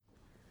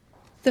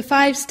The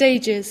 5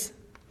 stages.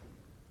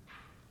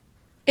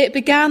 It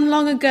began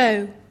long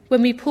ago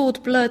when we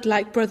pooled blood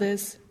like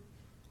brothers.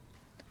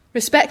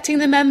 Respecting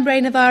the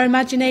membrane of our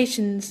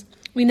imaginations,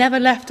 we never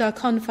left our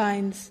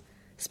confines,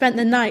 spent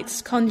the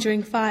nights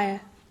conjuring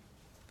fire.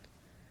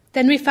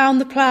 Then we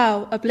found the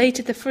plough,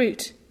 ablated the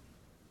fruit.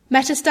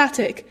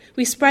 Metastatic,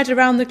 we spread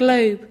around the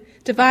globe,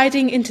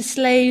 dividing into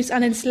slaves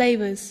and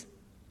enslavers.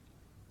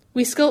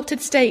 We sculpted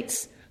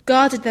states,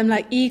 guarded them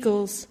like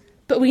eagles,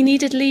 but we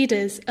needed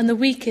leaders, and the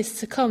weakest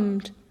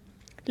succumbed,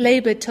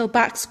 laboured till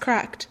backs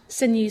cracked,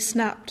 sinews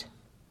snapped.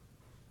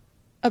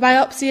 A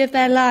biopsy of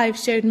their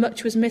lives showed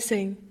much was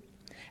missing.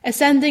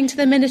 Ascending to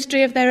the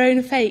ministry of their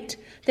own fate,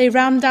 they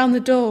rammed down the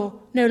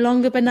door, no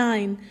longer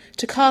benign,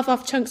 to carve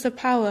off chunks of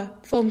power,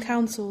 form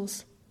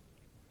councils.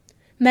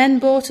 Men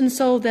bought and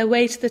sold their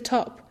way to the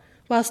top,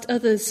 whilst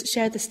others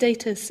shared the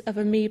status of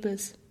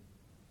amoebas.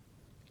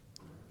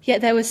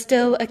 Yet there was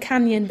still a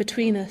canyon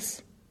between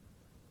us.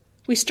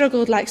 We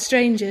struggled like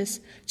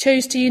strangers,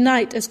 chose to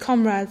unite as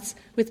comrades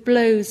with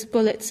blows,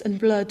 bullets and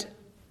blood.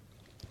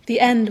 The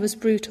end was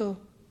brutal.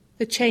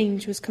 The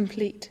change was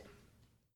complete.